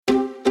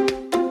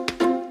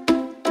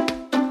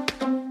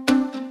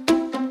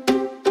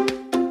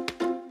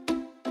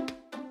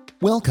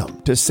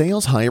Welcome to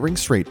Sales Hiring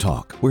Straight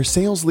Talk, where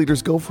sales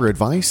leaders go for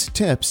advice,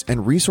 tips,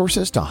 and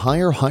resources to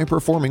hire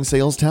high-performing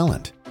sales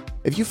talent.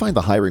 If you find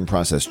the hiring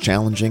process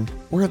challenging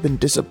or have been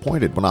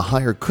disappointed when a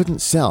hire couldn't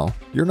sell,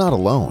 you're not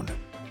alone.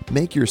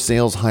 Make your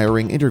sales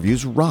hiring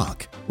interviews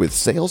rock with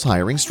Sales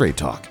Hiring Straight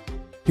Talk.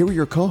 Here are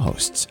your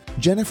co-hosts,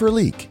 Jennifer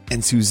Leake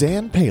and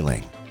Suzanne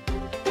Paling.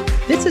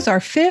 This is our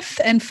fifth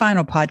and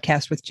final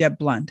podcast with Jeb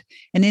Blount,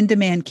 an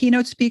in-demand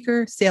keynote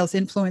speaker, sales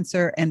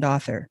influencer, and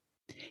author.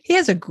 He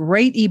has a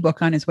great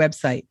ebook on his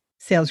website,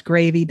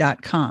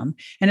 salesgravy.com,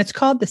 and it's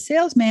called The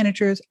Sales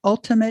Manager's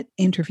Ultimate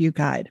Interview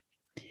Guide.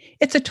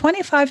 It's a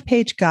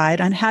 25-page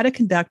guide on how to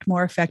conduct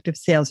more effective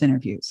sales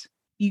interviews.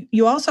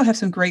 You also have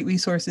some great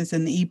resources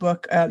in the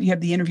ebook. You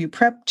have the interview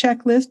prep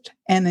checklist,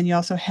 and then you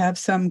also have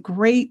some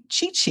great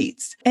cheat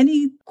sheets.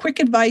 Any quick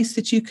advice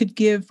that you could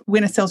give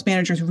when a sales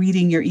manager is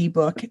reading your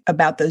ebook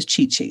about those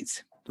cheat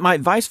sheets? My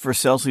advice for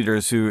sales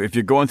leaders who, if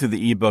you're going through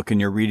the ebook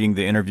and you're reading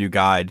the interview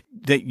guide,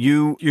 that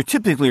you're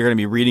typically going to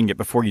be reading it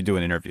before you do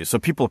an interview. So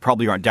people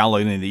probably aren't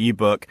downloading the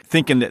ebook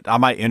thinking that I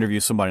might interview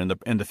somebody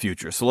in the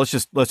future. So let's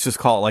just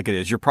call it like it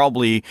is. You're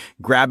probably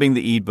grabbing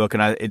the ebook,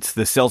 and it's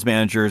the Sales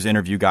Manager's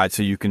Interview Guide.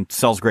 So you can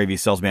Sales Gravy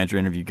Sales Manager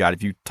Interview Guide.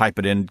 If you type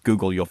it in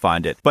Google, you'll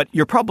find it. But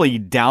you're probably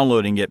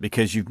downloading it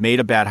because you've made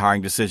a bad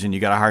hiring decision.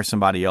 You got to hire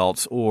somebody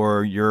else,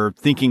 or you're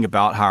thinking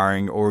about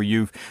hiring, or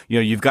you've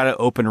got an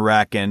open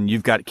rec and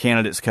you've got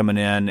candidates coming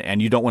in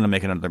and you don't want to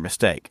make another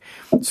mistake.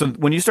 So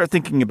when you start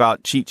thinking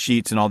about cheat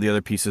sheets and all the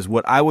other pieces,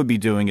 what I would be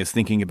doing is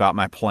thinking about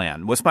my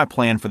plan. What's my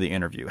plan for the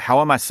interview? How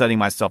am I setting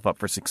myself up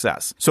for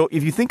success? So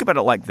if you think about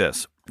it like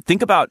this,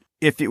 think about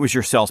if it was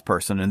your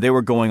salesperson and they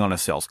were going on a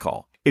sales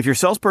call. If your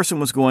salesperson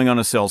was going on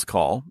a sales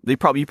call, you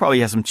probably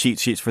have some cheat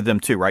sheets for them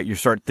too, right? You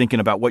start thinking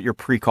about what your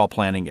pre-call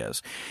planning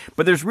is.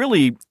 But there's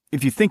really,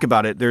 if you think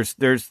about it,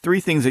 there's three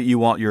things that you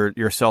want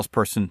your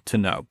salesperson to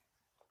know.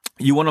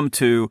 You want them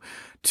to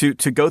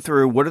go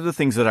through what are the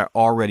things that I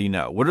already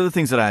know? What are the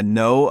things that I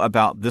know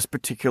about this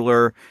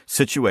particular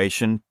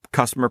situation,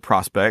 customer,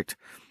 prospect?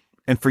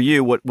 And for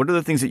you, what are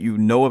the things that you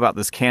know about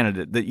this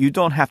candidate that you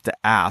don't have to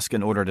ask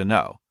in order to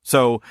know?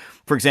 So,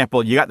 for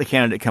example, you got the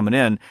candidate coming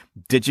in.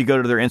 Did you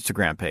go to their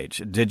Instagram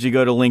page? Did you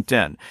go to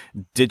LinkedIn?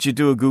 Did you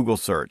do a Google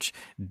search?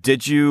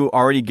 Did you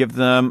already give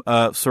them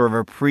sort of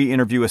a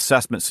pre-interview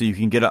assessment so you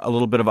can get a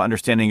little bit of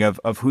understanding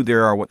of who they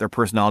are, what their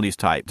personality is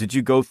type? Did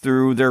you go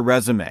through their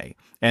resume?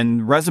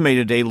 And resume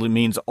today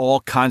means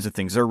all kinds of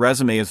things. Their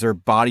resume is their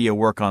body of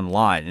work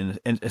online,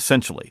 and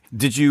essentially.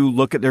 Did you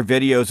look at their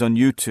videos on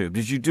YouTube?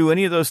 Did you do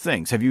any of those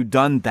things? Have you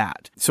done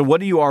that? So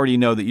what do you already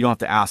know that you don't have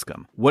to ask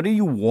them? What do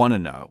you want to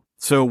know?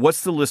 So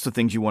what's the list of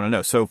things you want to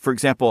know? So for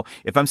example,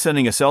 if I'm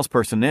sending a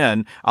salesperson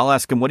in, I'll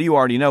ask them, what do you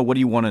already know? What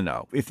do you want to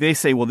know? If they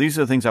say, well, these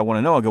are the things I want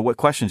to know, I'll go, what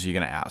questions are you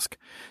going to ask?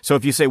 So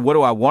if you say, what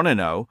do I want to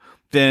know?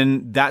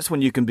 Then that's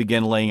when you can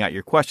begin laying out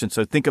your questions.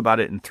 So think about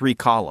it in three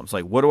columns.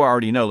 Like, what do I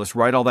already know? Let's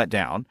write all that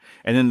down.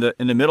 And then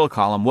in the middle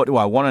column, what do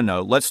I want to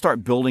know? Let's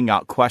start building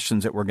out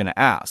questions that we're going to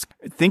ask.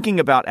 Thinking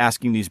about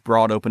asking these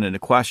broad,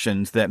 open-ended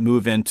questions that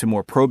move into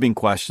more probing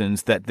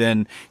questions that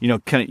then,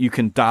 you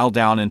can dial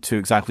down into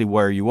exactly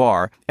where you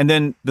are. And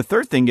then the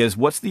third thing is,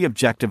 what's the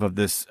objective of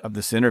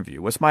this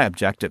interview? What's my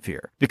objective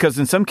here? Because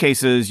in some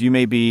cases, you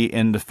may be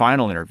in the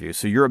final interview.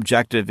 So your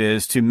objective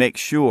is to make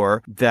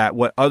sure that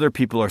what other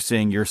people are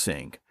seeing, you're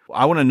seeing.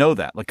 I want to know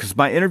that, because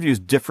my interview is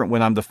different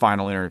when I'm the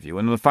final interview.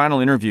 And in the final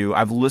interview,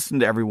 I've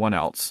listened to everyone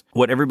else,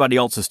 what everybody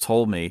else has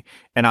told me,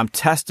 and I'm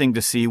testing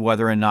to see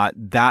whether or not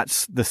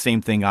that's the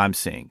same thing I'm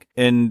seeing.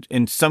 And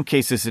in some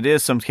cases it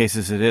is, some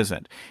cases it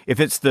isn't. If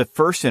it's the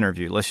first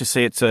interview, let's just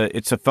say it's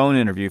a phone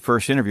interview,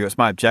 first interview, it's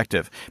my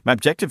objective. My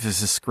objective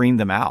is to screen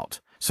them out.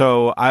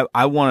 So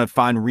I want to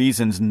find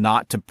reasons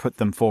not to put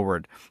them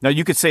forward. Now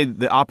you could say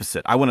the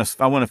opposite. I want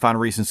to find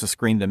reasons to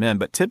screen them in,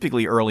 but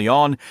typically early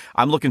on,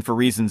 I'm looking for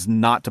reasons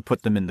not to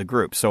put them in the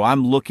group. So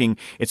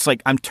it's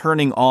like I'm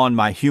turning on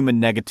my human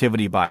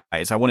negativity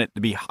bias. I want it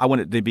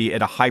to be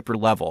at a hyper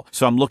level.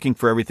 So I'm looking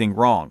for everything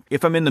wrong.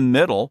 If I'm in the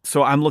middle,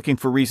 so I'm looking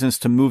for reasons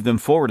to move them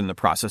forward in the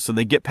process. So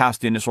they get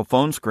past the initial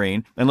phone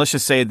screen, and let's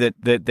just say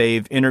that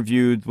they've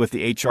interviewed with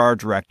the HR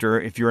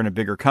director if you're in a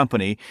bigger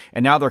company,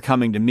 and now they're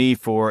coming to me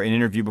for an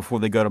interview before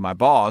they go to my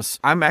boss.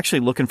 I'm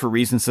actually looking for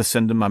reasons to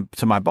send them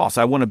to my boss.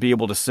 I want to be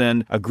able to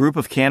send a group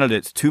of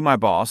candidates to my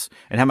boss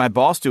and have my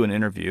boss do an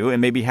interview,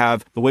 and maybe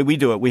have the way we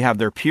do it, we have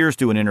their peers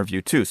do an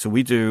interview too. So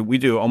we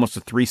do almost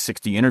a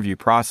 360 interview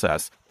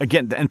process.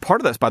 Again, and part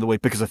of that's, by the way,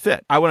 because of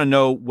fit. I want to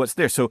know what's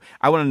there. So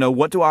I want to know,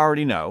 what do I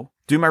already know?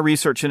 Do my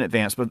research in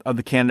advance of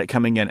the candidate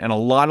coming in. And a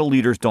lot of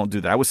leaders don't do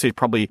that. I would say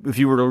probably, if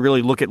you were to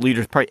really look at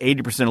leaders, probably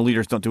 80% of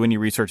leaders don't do any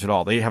research at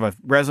all. They have a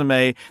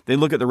resume. They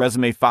look at the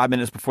resume 5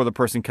 minutes before the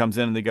person comes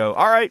in and they go,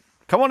 all right,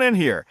 come on in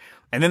here.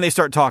 And then they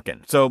start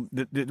talking. So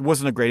it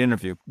wasn't a great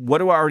interview. What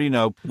do I already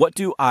know? What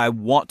do I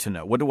want to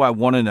know? What do I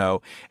want to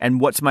know?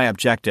 And what's my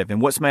objective?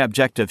 And what's my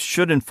objective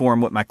should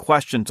inform what my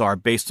questions are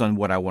based on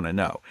what I want to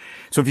know.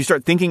 So if you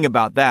start thinking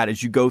about that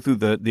as you go through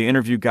the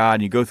interview guide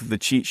and you go through the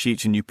cheat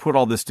sheets and you put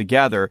all this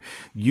together,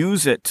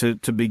 use it to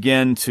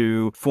begin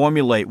to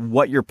formulate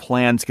what your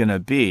plan's going to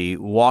be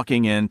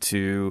walking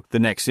into the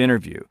next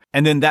interview.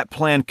 And then that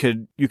plan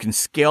you can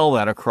scale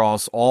that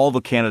across all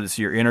the candidates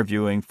you're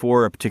interviewing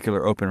for a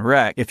particular open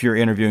rec if you're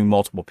interviewing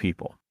multiple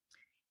people.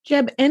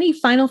 Jeb, any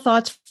final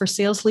thoughts for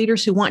sales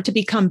leaders who want to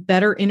become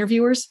better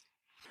interviewers?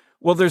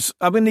 Well,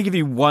 I'm going to give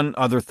you one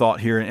other thought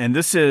here, and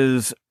this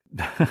is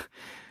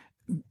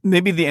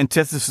maybe the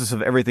antithesis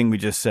of everything we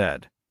just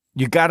said.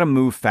 You got to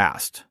move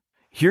fast.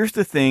 Here's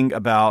the thing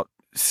about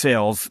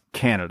sales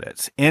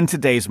candidates in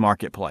today's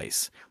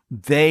marketplace.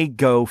 They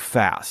go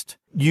fast.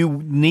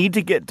 You need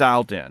to get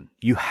dialed in.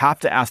 You have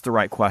to ask the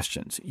right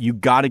questions. You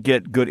got to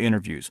get good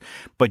interviews,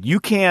 but you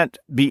can't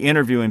be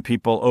interviewing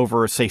people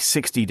over, say,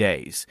 60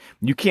 days.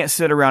 You can't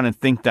sit around and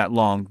think that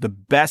long. The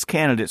best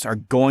candidates are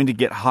going to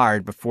get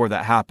hired before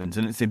that happens.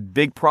 And it's a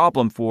big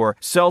problem for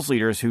sales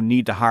leaders who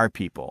need to hire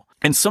people.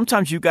 And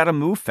sometimes you got to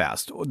move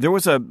fast. There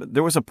was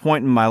a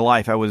point in my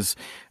life.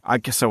 I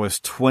guess I was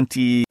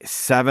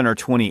 27 or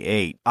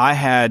 28. I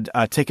had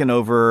taken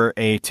over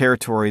a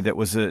territory that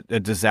was a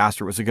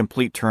disaster. It was a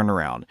complete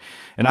turnaround.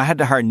 And I had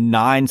to hire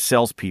 9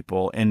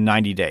 salespeople in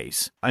 90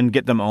 days and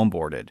get them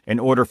onboarded in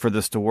order for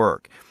this to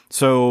work.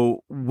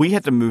 So we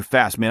had to move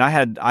fast.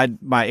 I mean,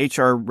 my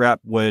HR rep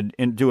would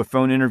do a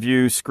phone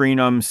interview, screen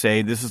them,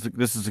 say, this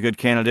is a good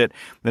candidate.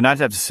 Then I'd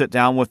have to sit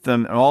down with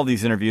them. And all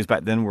these interviews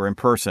back then were in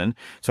person.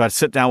 So I'd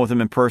sit down with them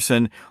in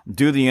person,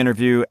 do the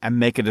interview, and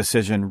make a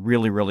decision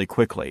really, really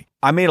quickly.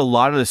 I made a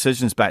lot of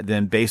decisions back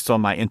then based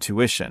on my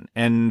intuition.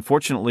 And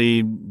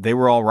fortunately, they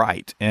were all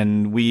right.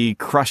 And we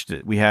crushed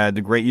it. We had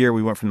a great year.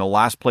 We went from the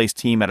last place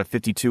team out of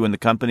 52 in the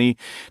company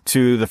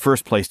to the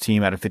first place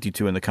team out of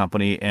 52 in the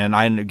company. And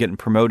I ended up getting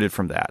promoted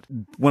from that.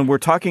 When we're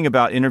talking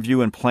about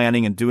interview and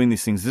planning and doing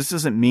these things, this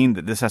doesn't mean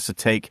that this has to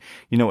take,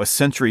 a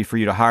century for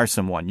you to hire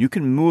someone. You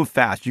can move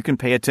fast. You can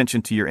pay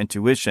attention to your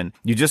intuition.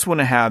 You just want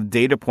to have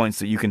data points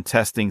that you can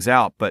test things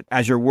out. But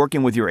as you're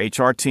working with your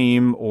HR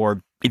team,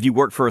 or if you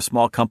work for a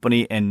small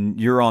company and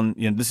you're on,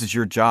 this is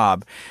your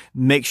job,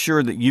 make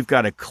sure that you've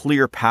got a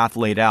clear path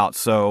laid out.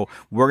 So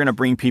we're going to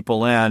bring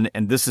people in,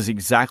 and this is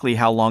exactly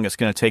how long it's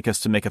going to take us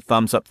to make a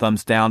thumbs up,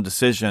 thumbs down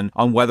decision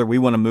on whether we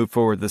want to move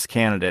forward with this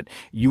candidate.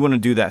 You want to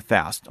do that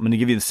fast. I'm going to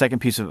give you the second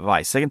piece of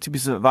advice. Second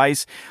piece of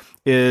advice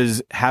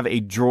is have a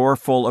drawer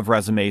full of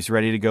resumes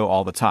ready to go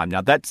all the time.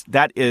 Now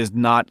that is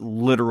not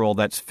literal,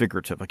 that's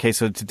figurative. Okay,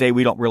 so today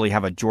we don't really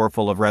have a drawer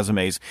full of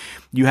resumes.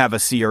 You have a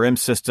CRM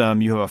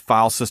system, you have a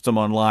file system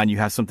online, you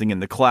have something in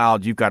the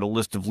cloud, you've got a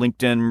list of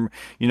LinkedIn,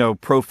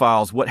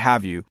 profiles, what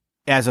have you.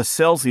 As a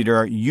sales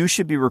leader, you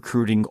should be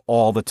recruiting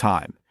all the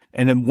time.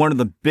 And then one of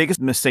the biggest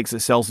mistakes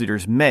that sales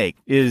leaders make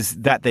is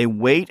that they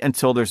wait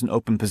until there's an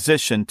open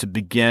position to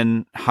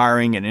begin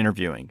hiring and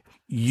interviewing.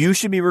 You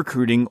should be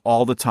recruiting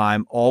all the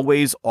time,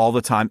 always, all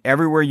the time.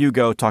 Everywhere you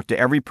go, talk to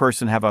every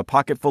person, have a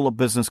pocket full of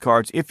business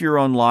cards. If you're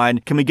online,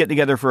 can we get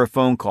together for a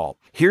phone call?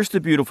 Here's the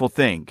beautiful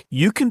thing.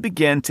 You can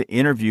begin to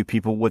interview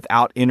people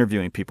without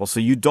interviewing people. So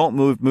you don't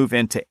move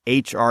into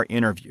HR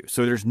interview.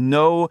 So there's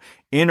no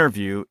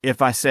interview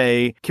if I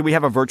say, can we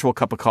have a virtual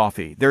cup of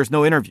coffee? There's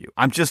no interview.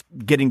 I'm just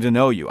getting to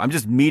know you. I'm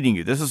just meeting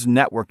you. This is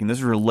networking. This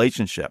is a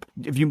relationship.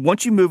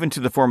 Once you move into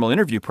the formal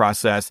interview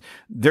process,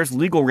 there's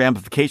legal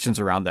ramifications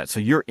around that. So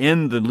you're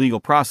in the legal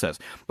process.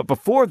 But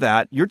before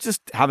that, you're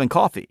just having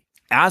coffee.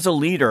 As a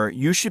leader,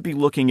 you should be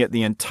looking at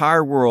the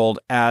entire world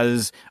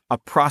as a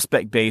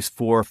prospect base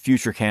for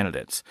future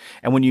candidates.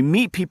 And when you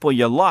meet people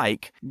you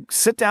like,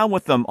 sit down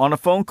with them on a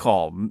phone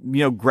call,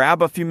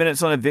 grab a few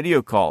minutes on a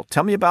video call.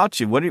 Tell me about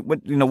you. What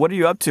are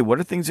you up to?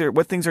 What things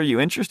are you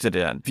interested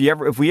in?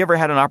 If we ever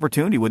had an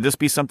opportunity, would this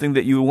be something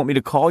that you would want me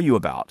to call you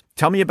about?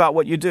 Tell me about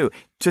what you do.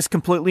 Just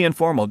completely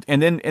informal.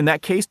 And then in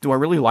that case, do I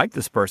really like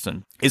this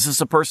person? Is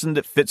this a person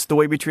that fits the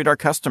way we treat our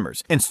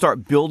customers? And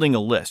start building a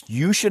list.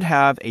 You should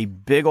have a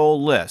big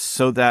old list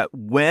so that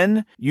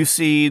when you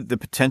see the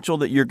potential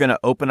that you're going to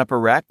open up a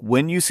rec,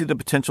 when you see the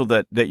potential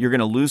that you're going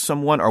to lose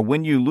someone, or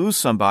when you lose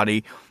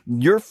somebody,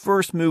 your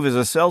first move as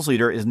a sales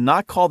leader is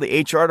not call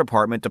the HR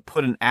department to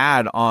put an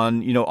ad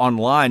on,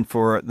 online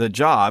for the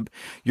job.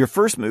 Your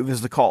first move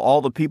is to call all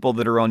the people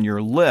that are on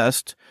your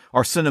list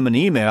or send them an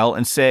email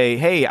and say,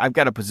 hey, I've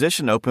got a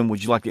position open.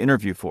 Would you like to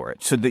interview for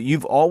it? So that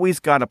you've always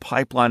got a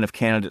pipeline of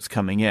candidates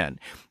coming in.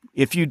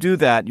 If you do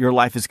that, your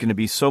life is going to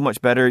be so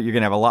much better. You're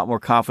going to have a lot more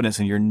confidence,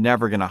 and you're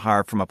never going to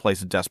hire from a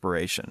place of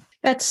desperation.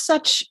 That's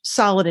such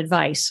solid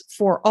advice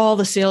for all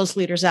the sales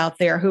leaders out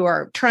there who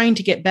are trying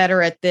to get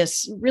better at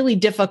this really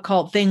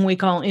difficult thing we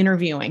call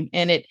interviewing.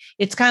 And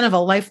it's kind of a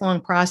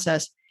lifelong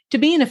process. To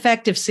be an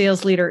effective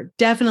sales leader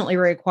definitely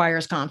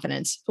requires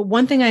confidence. But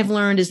one thing I've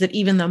learned is that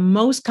even the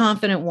most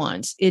confident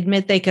ones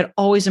admit they could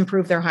always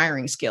improve their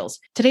hiring skills.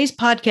 Today's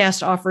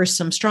podcast offers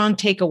some strong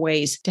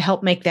takeaways to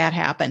help make that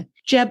happen.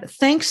 Jeb,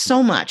 thanks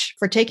so much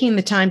for taking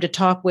the time to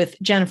talk with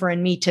Jennifer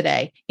and me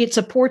today. It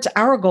supports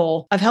our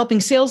goal of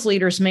helping sales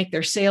leaders make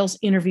their sales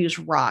interviews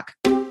rock.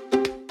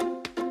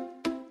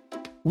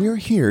 We're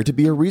here to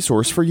be a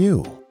resource for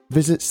you.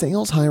 Visit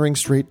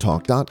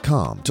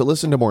saleshiringstraighttalk.com to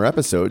listen to more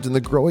episodes in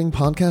the growing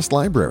podcast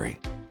library.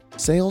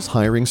 Sales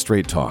Hiring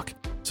Straight Talk,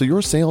 so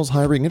your sales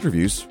hiring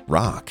interviews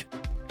rock.